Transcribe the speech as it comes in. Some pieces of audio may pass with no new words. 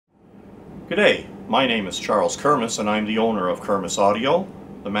G'day, my name is Charles Kermis and I'm the owner of Kermis Audio,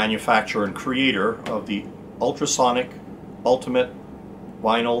 the manufacturer and creator of the Ultrasonic Ultimate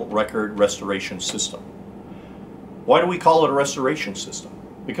Vinyl Record Restoration System. Why do we call it a restoration system?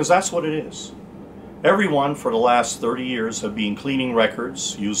 Because that's what it is. Everyone for the last 30 years have been cleaning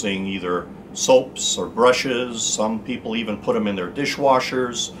records using either soaps or brushes. Some people even put them in their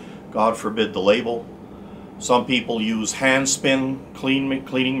dishwashers, God forbid the label. Some people use hand spin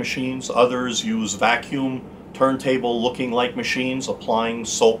cleaning machines. Others use vacuum turntable looking like machines, applying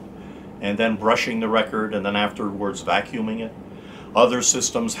soap and then brushing the record and then afterwards vacuuming it. Other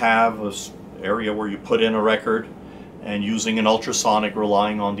systems have an area where you put in a record and using an ultrasonic,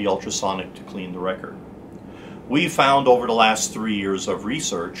 relying on the ultrasonic to clean the record. We found over the last 3 years of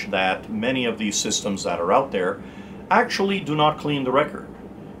research that many of these systems that are out there actually do not clean the record.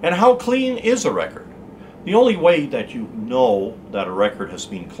 And how clean is a record? The only way that you know that a record has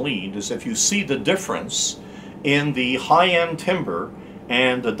been cleaned is if you see the difference in the high-end timbre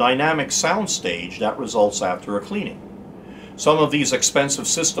and the dynamic sound stage that results after a cleaning. Some of these expensive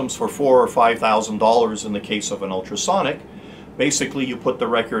systems for $4,000 or $5,000 in the case of an ultrasonic, basically you put the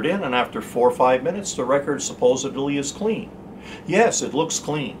record in and after 4 or 5 minutes the record supposedly is clean. Yes, it looks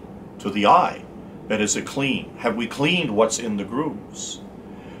clean to the eye, but is it clean? Have we cleaned what's in the grooves?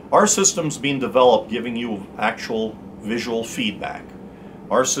 Our system's been developed giving you actual visual feedback.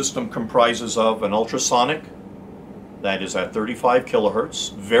 Our system comprises of an ultrasonic that is at 35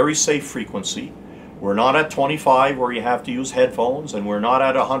 kilohertz, very safe frequency. We're not at 25 where you have to use headphones, and we're not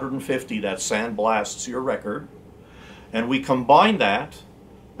at 150 that sandblasts your record. And we combine that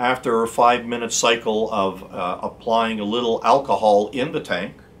after a 5-minute cycle of applying a little alcohol in the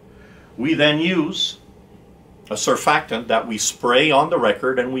tank. We then use a surfactant that we spray on the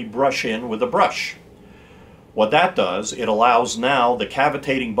record and we brush in with a brush. What that does, it allows now the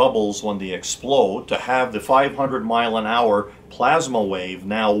cavitating bubbles when they explode to have the 500 mile an hour plasma wave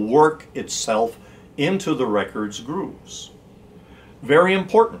now work itself into the record's grooves. Very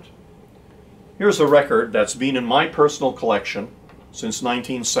important. Here's a record that's been in my personal collection since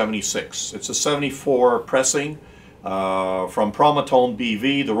 1976. It's a 74 pressing from Promatone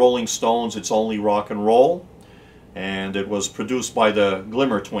BV, the Rolling Stones, It's Only Rock and Roll. And it was produced by the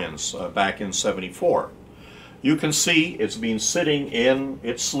Glimmer twins back in '74. You can see it's been sitting in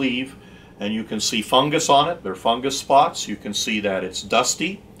its sleeve and you can see fungus on it. There are fungus spots. You can see that it's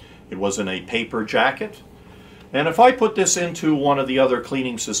dusty. It was in a paper jacket. And if I put this into one of the other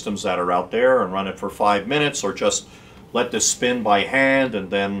cleaning systems that are out there and run it for 5 minutes or just let this spin by hand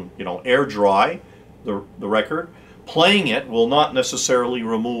and then, air dry the record, playing it will not necessarily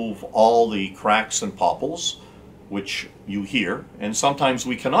remove all the cracks and popples which you hear, and sometimes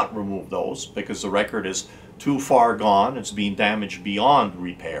we cannot remove those because the record is too far gone, it's being damaged beyond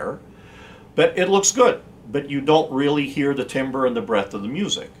repair. But it looks good, but you don't really hear the timbre and the breadth of the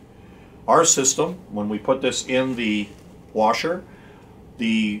music. Our system, when we put this in the washer,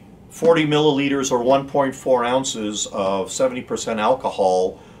 the 40 milliliters or 1.4 ounces of 70%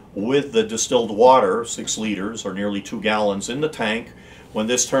 alcohol with the distilled water, 6 liters or nearly 2 gallons in the tank, when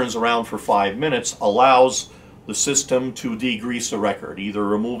this turns around for 5 minutes, allows the system to degrease the record, either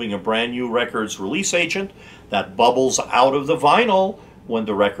removing a brand new record's release agent that bubbles out of the vinyl when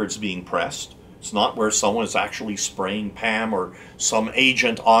the record's being pressed. It's not where someone is actually spraying PAM or some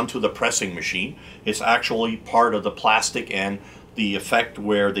agent onto the pressing machine. It's actually part of the plastic and the effect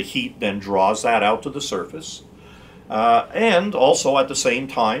where the heat then draws that out to the surface. And also at the same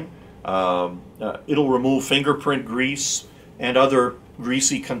time, it'll remove fingerprint grease and other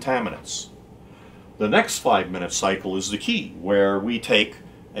greasy contaminants. The next 5-minute cycle is the key, where we take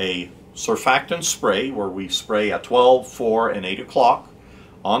a surfactant spray, where we spray at 12, 4, and 8 o'clock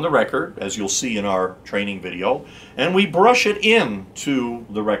on the record, as you'll see in our training video, and we brush it into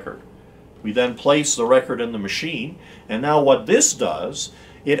the record. We then place the record in the machine, and now what this does,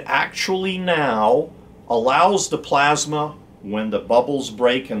 it actually now allows the plasma, when the bubbles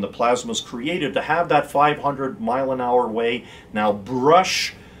break and the plasma is created, to have that 500 mile an hour way now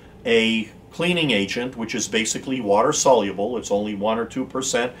brush a cleaning agent, which is basically water soluble, it's only 1 or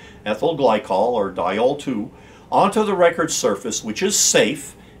 2% ethyl glycol or diol 2, onto the record surface, which is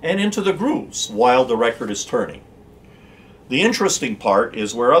safe, and into the grooves while the record is turning. The interesting part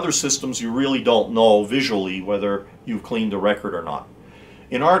is where other systems you really don't know visually whether you've cleaned the record or not.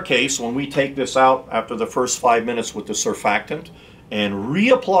 In our case, when we take this out after the first 5 minutes with the surfactant and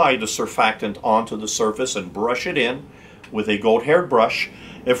reapply the surfactant onto the surface and brush it in with a goat-haired brush,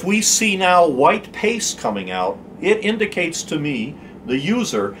 if we see now white paste coming out, it indicates to me the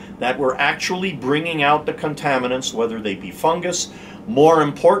user that we're actually bringing out the contaminants, whether they be fungus, More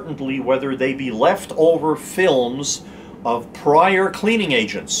importantly, whether they be leftover films of prior cleaning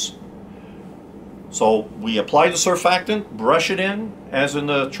agents. So we apply the surfactant, brush it in, as in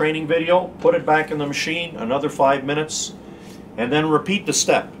the training video, put it back in the machine, another 5 minutes, and then repeat the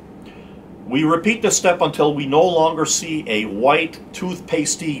step. We repeat the step until we no longer see a white,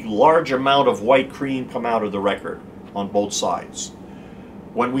 toothpastey, large amount of white cream come out of the record on both sides.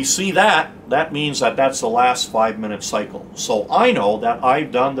 When we see that, that means that that's the last 5-minute cycle. So I know that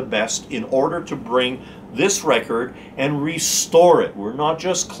I've done the best in order to bring this record and restore it. We're not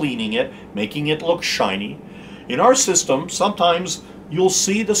just cleaning it, making it look shiny. In our system, sometimes you'll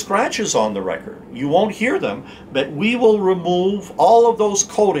see the scratches on the record. You won't hear them, but we will remove all of those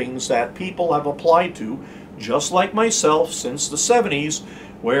coatings that people have applied to, just like myself since the 70s,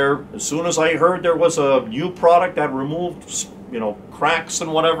 where as soon as I heard there was a new product that removed, cracks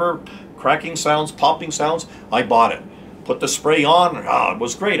and whatever, cracking sounds, popping sounds, I bought it. Put the spray on, and it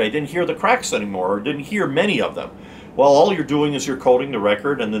was great. I didn't hear the cracks anymore, or didn't hear many of them. Well, all you're doing is you're coating the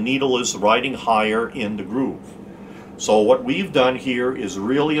record, and the needle is riding higher in the groove. So what we've done here is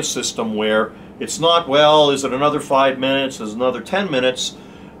really a system where it's not, well, is it another 5 minutes, is it another 10 minutes?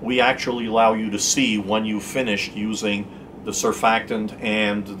 We actually allow you to see when you finished using the surfactant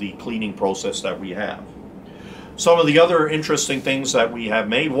and the cleaning process that we have. Some of the other interesting things that we have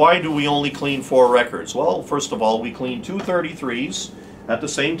made. Why do we only clean 4 records? Well, first of all, we clean 2 33s at the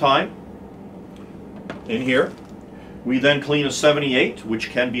same time in here. We then clean a 78, which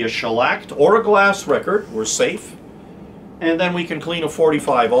can be a shellacked or a glass record. We're safe. And then we can clean a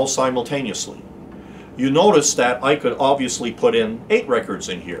 45 all simultaneously. You notice that I could obviously put in 8 records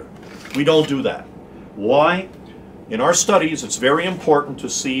in here. We don't do that. Why? In our studies, it's very important to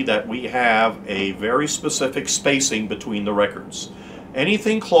see that we have a very specific spacing between the records.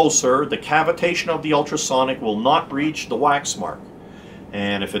 Anything closer, the cavitation of the ultrasonic will not reach the wax mark.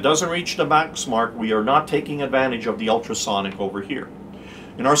 And if it doesn't reach the wax mark, we are not taking advantage of the ultrasonic over here.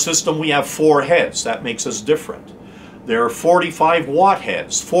 In our system, we have 4 heads. That makes us different. There are 45 watt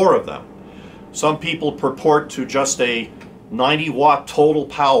heads, 4 of them. Some people purport to just a 90 watt total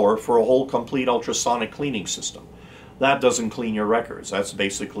power for a whole complete ultrasonic cleaning system. That doesn't clean your records. That's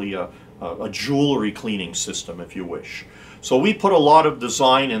basically a jewelry cleaning system, if you wish. So we put a lot of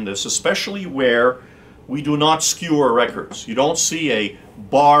design in this, especially where we do not skewer records. You don't see a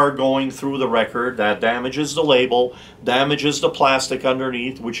bar going through the record that damages the label, damages the plastic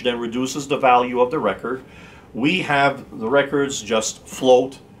underneath, which then reduces the value of the record. We have the records just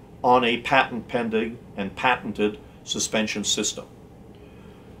float on a patent pending and patented suspension system.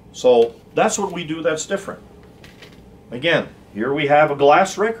 So that's what we do that's different. Again, here we have a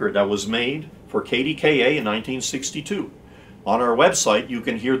glass record that was made for KDKA in 1962. On our website, you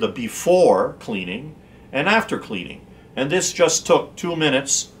can hear the before cleaning and after cleaning. And this just took 2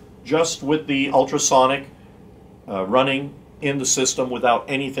 minutes just with the ultrasonic running in the system without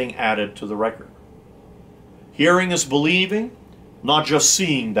anything added to the record. Hearing is believing, not just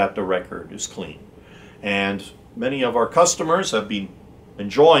seeing that the record is clean. And many of our customers have been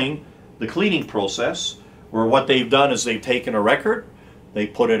enjoying the cleaning process, where what they've done is they've taken a record, they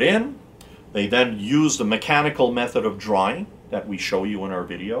put it in, they then use the mechanical method of drying that we show you in our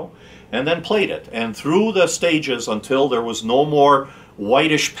video, and then played it. And through the stages until there was no more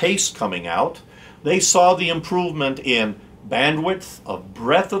whitish paste coming out, they saw the improvement in bandwidth, of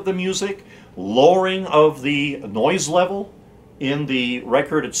breadth of the music, lowering of the noise level in the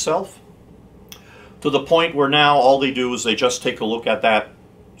record itself, to the point where now all they do is they just take a look at that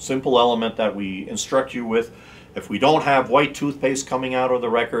simple element that we instruct you with. If we don't have white toothpaste coming out of the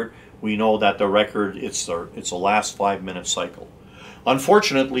record, we know that the record, it's a last 5-minute cycle.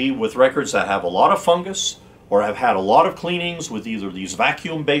 Unfortunately, with records that have a lot of fungus or have had a lot of cleanings with either these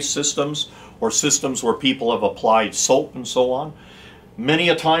vacuum-based systems or systems where people have applied soap and so on, many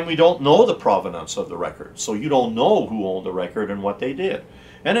a time we don't know the provenance of the record. So you don't know who owned the record and what they did.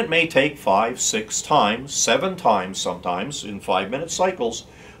 And it may take 5, 6 times, 7 times sometimes in 5-minute cycles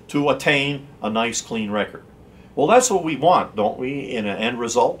to attain a nice clean record. Well, that's what we want, don't we, in an end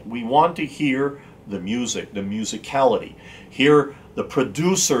result? We want to hear the music, the musicality, hear the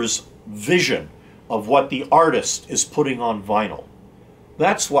producer's vision of what the artist is putting on vinyl.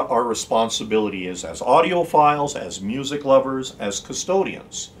 That's what our responsibility is as audiophiles, as music lovers, as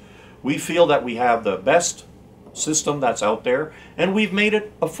custodians. We feel that we have the best system that's out there, and we've made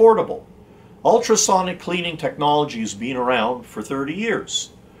it affordable. Ultrasonic cleaning technology has been around for 30 years.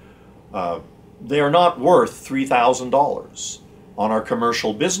 They are not worth $3,000. On our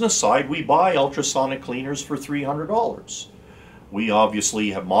commercial business side, we buy ultrasonic cleaners for $300. We obviously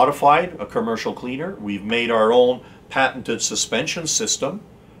have modified a commercial cleaner. We've made our own patented suspension system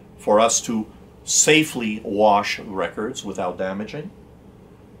for us to safely wash records without damaging.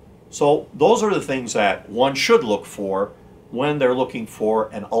 So those are the things that one should look for when they're looking for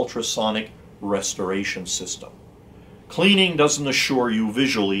an ultrasonic restoration system. Cleaning doesn't assure you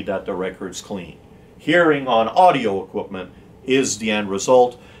visually that the record's clean. Hearing on audio equipment is the end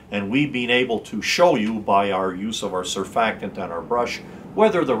result, and we've been able to show you by our use of our surfactant and our brush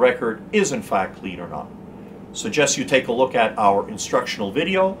whether the record is in fact clean or not. Suggest you take a look at our instructional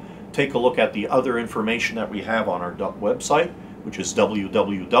video, take a look at the other information that we have on our website, which is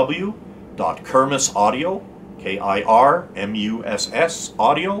www.kirmusaudio, Kirmuss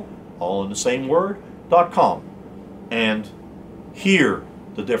audio, all in the same word, .com, and hear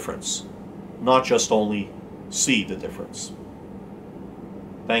the difference, not just only see the difference.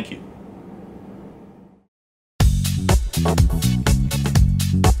 Thank you.